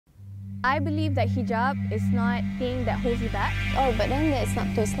I believe that hijab is not a thing that holds you back. Oh, but then it's not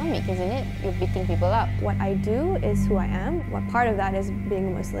too Islamic, isn't it? You're beating people up. What I do is who I am. What part of that is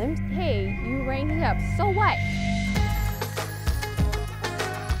being a Muslim. Hey, you wearing hijab, so what?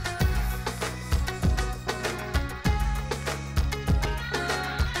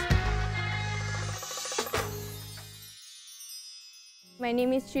 My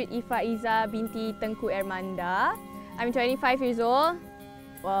name is Chut Iffa Iza binti Tengku Ermanda. I'm 25 years old.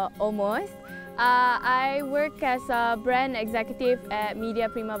 Well, almost. I work as a brand executive at Media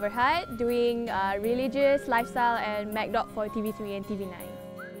Prima Berhad, doing religious, lifestyle and MacDoc for TV3 and TV9.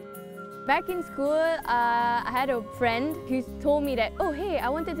 Back in school, I had a friend who told me that, oh hey, I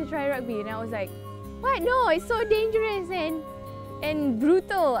wanted to try rugby, and I was like, what? No, it's so dangerous and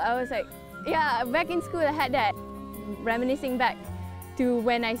brutal. I was like, yeah, back in school I had that. Reminiscing back to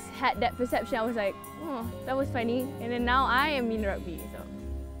when I had that perception, I was like, oh, that was funny. And then now I am in rugby. So.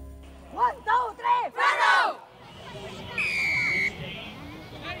 1, 2, 3, follow!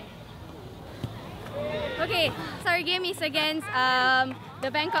 Okay, so our game is against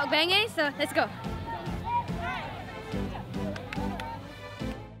the Bangkok Bangers, so let's go.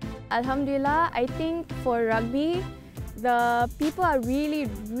 Alhamdulillah, I think for rugby, the people are really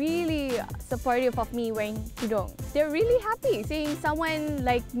supportive of me wearing tudung. They're really happy seeing someone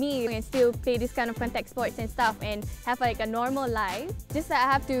like me and still play this kind of contact sports and stuff and have like a normal life. Just that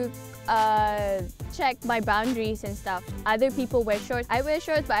I have to check my boundaries and stuff. Other people wear shorts. I wear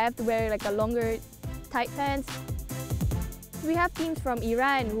shorts, but I have to wear like a longer tight pants. We have teams from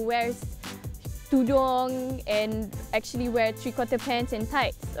Iran who wears tudung and actually wear three-quarter pants and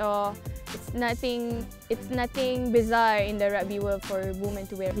tights. So it's nothing bizarre in the rugby world for women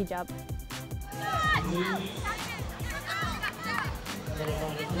to wear hijab.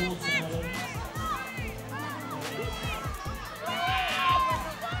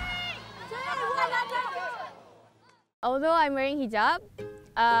 Although I'm wearing hijab,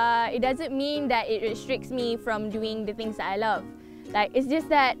 it doesn't mean that it restricts me from doing the things that I love. Like, it's just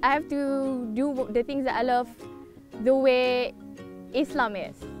that I have to do the things that I love the way Islam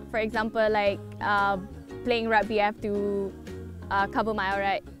is. For example, like playing rugby, I have to cover my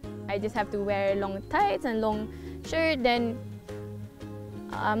aurat. I just have to wear long tights and long shirt, then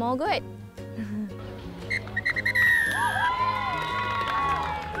I'm all good.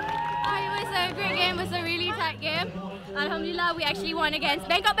 It was a great game. It was a really tight game. Alhamdulillah, we actually won against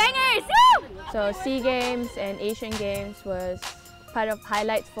Bangkok Bangers! Woo! So SEA Games and Asian Games was part of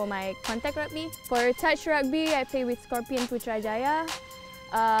highlights for my contact rugby. For touch rugby, I play with Scorpion Putrajaya.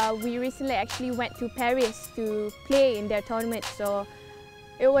 We recently actually went to Paris to play in their tournament, so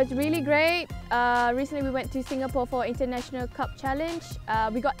it was really great. Recently we went to Singapore for International Cup Challenge.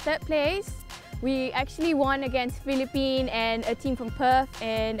 We got 3rd place. We actually won against Philippines and a team from Perth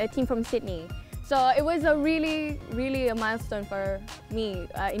and a team from Sydney. So it was a really a milestone for me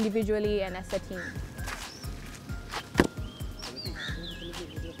individually and as a team.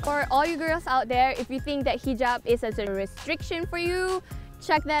 For all you girls out there, if you think that hijab is as a restriction for you,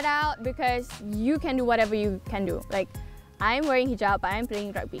 check that out because you can do whatever you can do. Like, I'm wearing hijab, but I'm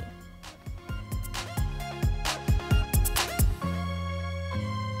playing rugby.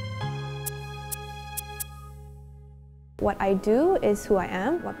 What I do is who I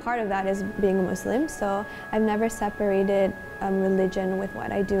am. What part of that is being a Muslim. So I've never separated religion with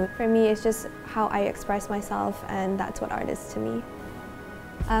what I do. For me, it's just how I express myself, and that's what art is to me.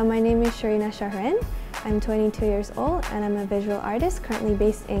 My name is Sharina Shahrin. I'm 22 years old and I'm a visual artist currently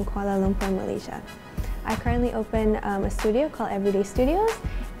based in Kuala Lumpur, Malaysia. I currently open a studio called Everyday Studios,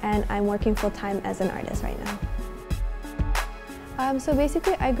 and I'm working full-time as an artist right now. So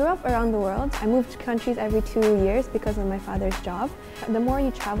basically, I grew up around the world. I moved countries every 2 years because of my father's job. The more you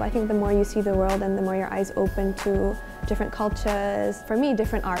travel, I think the more you see the world and the more your eyes open to different cultures, for me,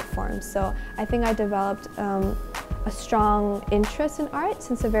 different art forms. So I think I developed a strong interest in art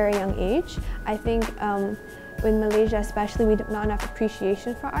since a very young age. I think in Malaysia especially, we don't have enough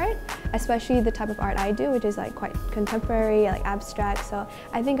appreciation for art, especially the type of art I do, which is like quite contemporary, like abstract. So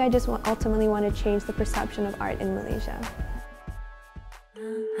I think I just ultimately want to change the perception of art in Malaysia.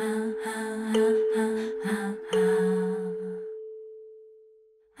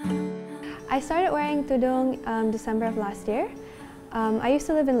 I started wearing tudung December of last year. I used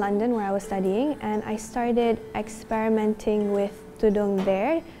to live in London where I was studying, and I started experimenting with tudung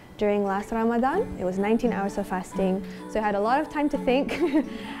there during last Ramadan. It was 19 hours of fasting, so I had a lot of time to think.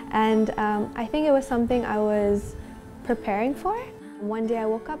 And I think it was something I was preparing for. One day I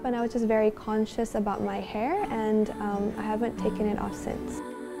woke up and I was just very conscious about my hair, and I haven't taken it off since.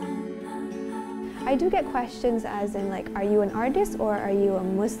 I do get questions as in like, are you an artist or are you a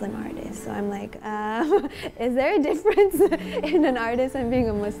Muslim artist? So I'm like, is there a difference in an artist and being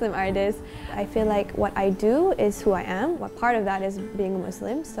a Muslim artist? I feel like what I do is who I am. What part of that is being a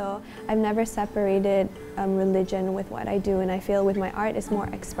Muslim. So I've never separated religion with what I do, and I feel with my art it's more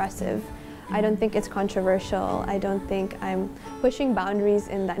expressive. I don't think it's controversial. I don't think I'm pushing boundaries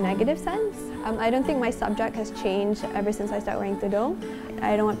in that negative sense. I don't think my subject has changed ever since I started wearing tudung.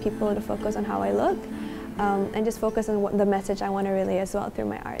 I don't want people to focus on how I look and just focus on the message I want to relay as well through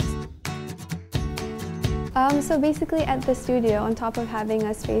my art. So basically at the studio, on top of having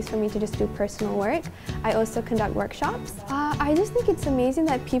a space for me to just do personal work, I also conduct workshops. I just think it's amazing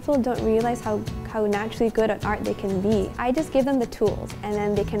that people don't realize how naturally good at art they can be. I just give them the tools and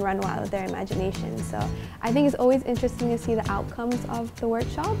then they can run wild with their imagination. So I think it's always interesting to see the outcomes of the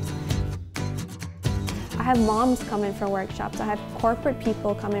workshops. I have moms come in for workshops, I have corporate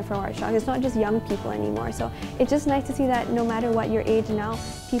people come in for workshops. It's not just young people anymore. So it's just nice to see that no matter what your age now,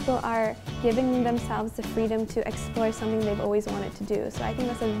 people are giving themselves the freedom to explore something they've always wanted to do. So I think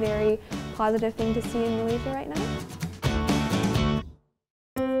that's a very positive thing to see in Malaysia right now.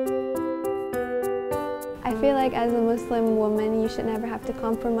 I feel like as a Muslim woman, you should never have to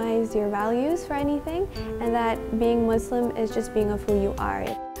compromise your values for anything, and that being Muslim is just being of who you are.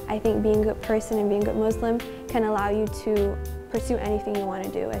 I think being a good person and being a good Muslim can allow you to pursue anything you want to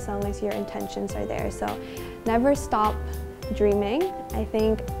do as long as your intentions are there. So never stop dreaming. I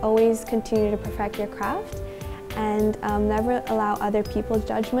think always continue to perfect your craft, and never allow other people's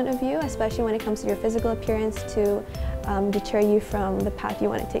judgment of you, especially when it comes to your physical appearance, to deter you from the path you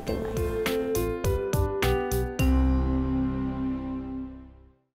want to take in life.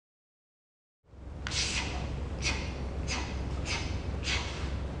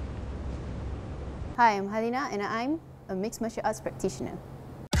 Hi, I'm Halina and I'm a mixed martial arts practitioner.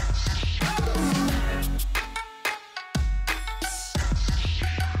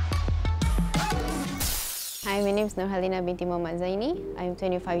 Hi, my name is Halina binti Muhammad Zaini. I'm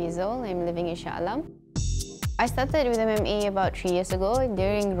 25 years old. I'm living in Shah Alam. I started with MMA about 3 years ago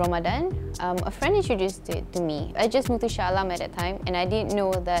during Ramadan. A friend introduced it to me. I just moved to Shah Alam at that time and I didn't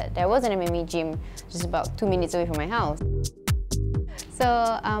know that there was an MMA gym just about 2 minutes away from my house. So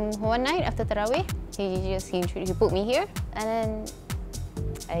one night after Tarawih, he put me here, and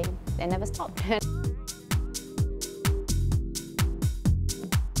then I never stopped.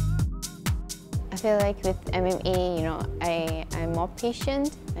 I feel like with MMA, you know, I'm more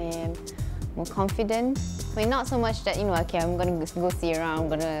patient, I am more confident. I mean, not so much that, you know, okay, I'm gonna go see around, I'm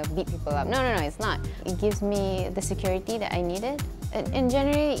gonna beat people up. No, it's not. It gives me the security that I needed. And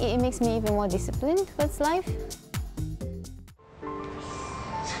generally, it makes me even more disciplined towards life.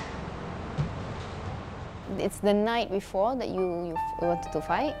 It's the night before that you wanted to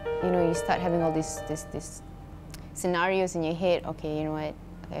fight. You know, you start having all these scenarios in your head. Okay, you know what?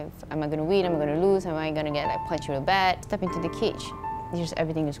 Am I going to win? Am I going to lose? Am I going to get like punched real bad? Step into the cage.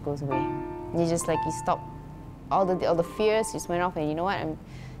 Everything just goes away. You just like you stop all the fears just went off, and you know what?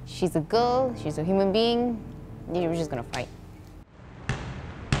 She's a girl. She's a human being. You're just going to fight.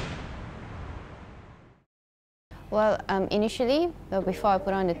 Well, initially, before I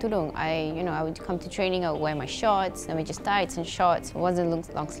put on the tudung, I would come to training, I would wear my shorts, and just tights and shorts. It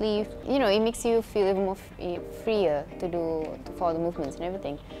wasn't long sleeve. You know, it makes you feel even more freer to follow the movements and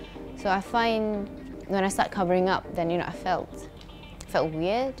everything. So I find when I start covering up, then, you know, I felt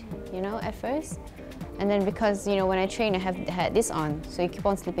weird, you know, at first. And then because, you know, when I train, I had this on, so you keep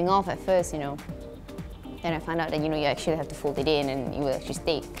on slipping off at first, you know. Then I found out that, you know, you actually have to fold it in and it will actually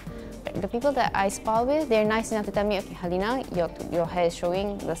stay. The people that I spar with, they're nice enough to tell me, okay, Halina, your hair is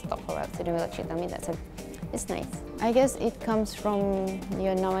showing, let's stop for a while. So they will actually tell me that. So it's nice. I guess it comes from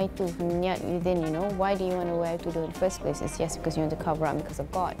your nawaitu, niyat within, you know. Why do you want to wear tudung in the first place? It's yes, because you want to cover up because of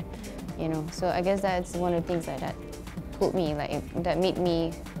God, you know. So I guess that's one of the things that pulled me, that made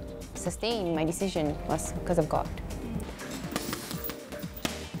me sustain my decision was because of God.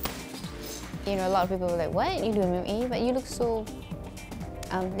 You know, a lot of people were like, what? You do MMA, but you look so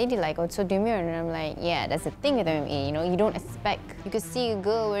ladylike or so demure, and I'm like, yeah, that's the thing with MMA, you know, you don't expect. You could see a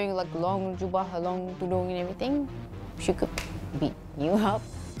girl wearing like long jubah, long tudung and everything, she could beat you up,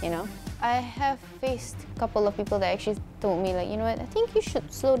 you know. I have faced a couple of people that actually told me like, you know what, I think you should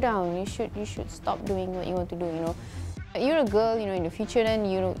slow down, you should stop doing what you want to do, you know. You're a girl, you know, in the future then,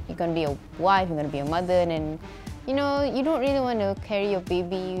 you know, you're gonna be a wife, you're gonna be a mother, and then, you know, you don't really want to carry your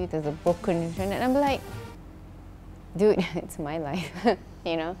baby with a broken, and I'm like, dude, it's my life.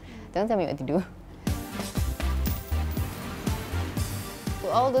 You know, don't tell me what to do. To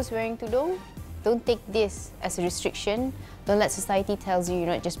all those wearing tudung, don't take this as a restriction. Don't let society tells you,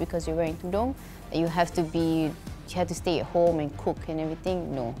 not just because you're wearing tudung, that you have to stay at home and cook and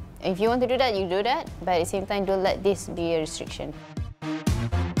everything. No. If you want to do that, you do that. But at the same time, don't let this be a restriction.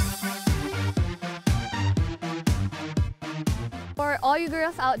 For all you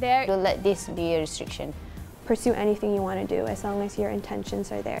girls out there, don't let this be a restriction. Pursue anything you want to do as long as your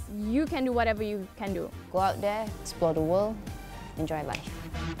intentions are there. You can do whatever you can do. Go out there, explore the world, enjoy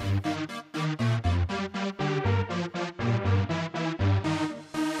life.